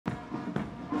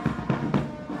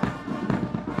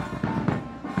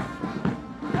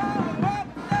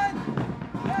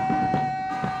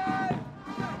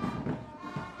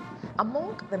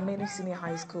Among the many senior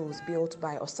high schools built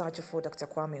by Osajifo Dr.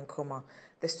 Kwame Nkrumah,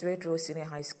 the Straight Road Senior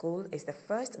High School is the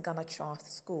first Ghana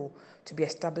Trust school to be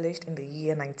established in the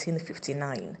year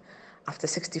 1959. After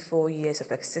 64 years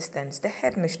of existence, the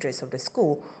headmistress of the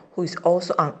school, who is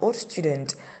also an old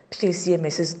student, PCA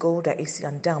Mrs. Golda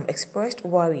Isiandam, expressed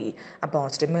worry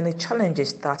about the many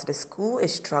challenges that the school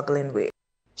is struggling with.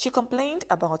 She complained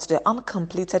about the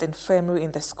uncompleted infirmary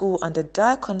in the school and the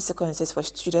dire consequences for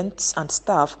students and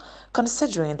staff,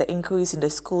 considering the increase in the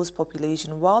school's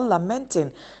population, while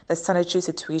lamenting the sanitary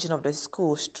situation of the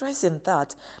school, stressing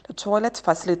that the toilet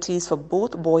facilities for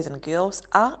both boys and girls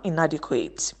are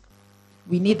inadequate.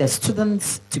 We need the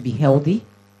students to be healthy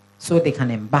so they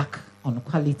can embark on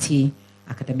quality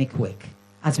academic work,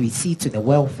 as we see to the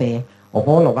welfare of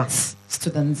all of us,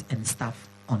 students and staff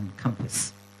on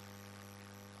campus.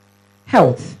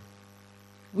 Health.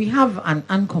 We have an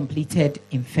uncompleted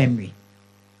infirmary.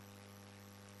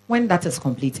 When that is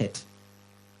completed,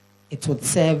 it would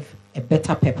serve a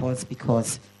better purpose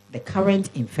because the current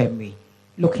infirmary,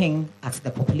 looking at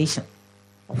the population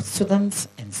of students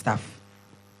and staff,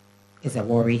 is a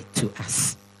worry to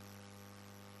us.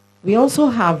 We also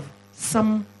have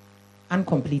some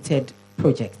uncompleted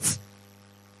projects.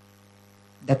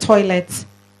 The toilet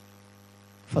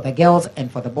for the girls and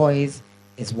for the boys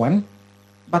is one.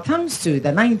 But thanks to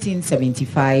the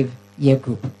 1975 year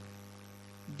group,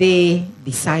 they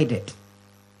decided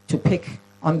to pick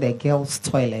on the girls'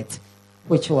 toilet,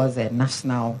 which was a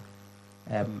national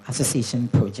association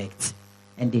project,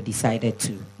 and they decided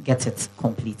to get it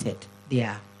completed. They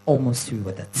are almost through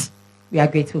with it. We are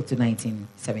grateful to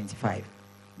 1975.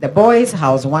 The boys'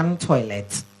 house one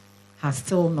toilet has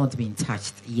still not been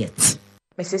touched yet.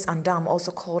 Mrs. Andam also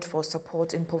called for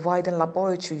support in providing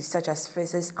laboratories such as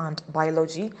physics and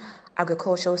biology,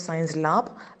 agricultural science lab,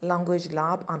 language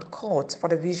lab, and court for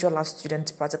the visual and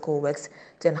student practical works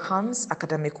to enhance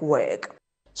academic work.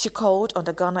 She called on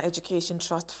the Ghana Education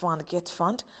Trust Fund (GET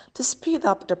Fund) to speed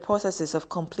up the processes of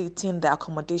completing the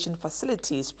accommodation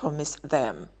facilities promised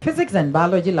them. Physics and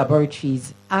biology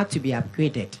laboratories are to be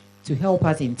upgraded to help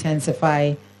us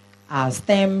intensify our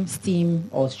STEM, STEAM,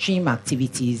 or STREAM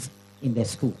activities in the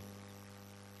school.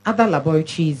 Other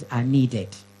laboratories are needed.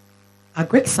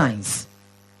 Agric science,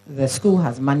 the school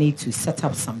has money to set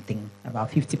up something,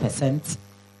 about 50%.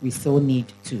 We still need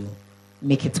to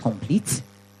make it complete.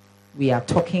 We are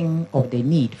talking of the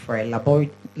need for a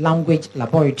language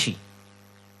laboratory.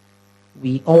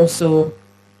 We also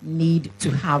need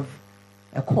to have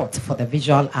a court for the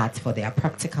visual arts for their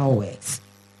practical works.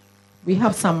 We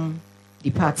have some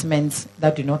departments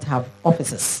that do not have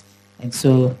offices, and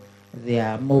so they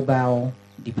are mobile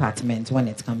departments when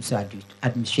it comes to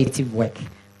administrative work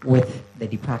with the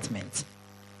department.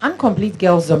 Incomplete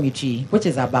girls' dormitory, which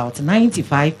is about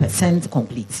 95%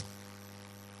 complete,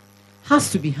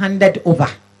 has to be handed over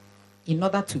in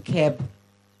order to curb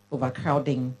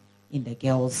overcrowding in the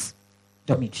girls'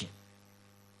 dormitory.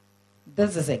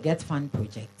 This is a GET Fund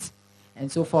project.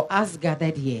 And so for us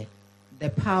gathered here, the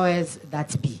powers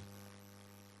that be,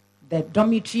 the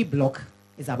dormitory block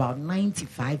is about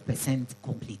 95%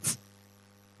 complete.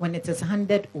 When it is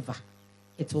handed over,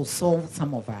 it will solve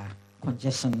some of our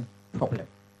congestion problem.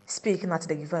 Speaking at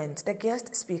the event, the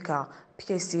guest speaker,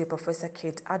 PhD Professor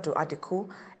Kate Ado Adeku,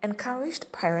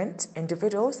 encouraged parents,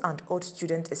 individuals, and Old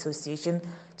Student Association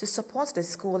to support the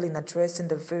school in addressing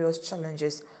the various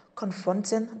challenges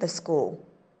confronting the school.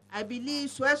 I believe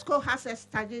SWESCO has a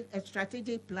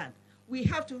strategic plan. We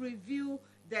have to review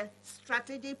the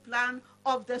strategic plan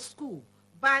of the school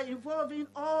by involving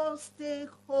all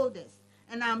stakeholders.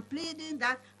 And I'm pleading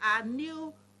that our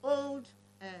new old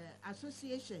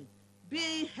association,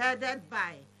 being headed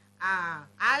by,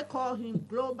 I call him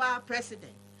global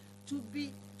president, to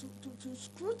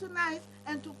scrutinize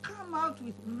and to come out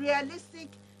with realistic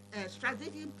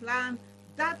strategic plan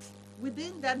that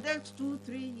within the next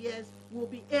 2-3 years will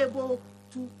be able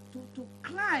to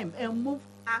climb and move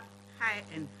up high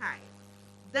and high.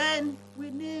 Then we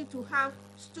need to have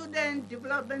student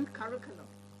development curriculum.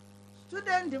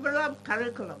 Student development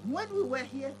curriculum. When we were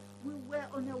here, we were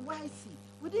on a YC.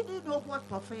 We didn't know what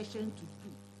profession to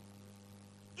do.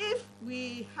 If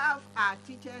we have our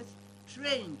teachers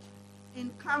trained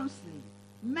in counseling,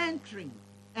 mentoring,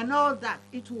 and all that,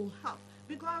 it will help.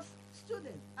 Because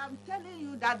students, I'm telling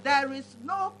you that there is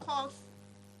no course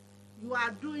you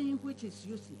are doing which is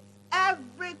useless.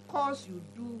 Every course you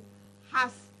do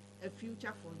has a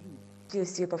future for you.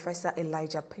 GSU Professor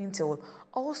Elijah Pinto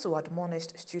also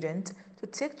admonished students to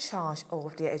take charge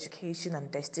of their education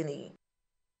and destiny.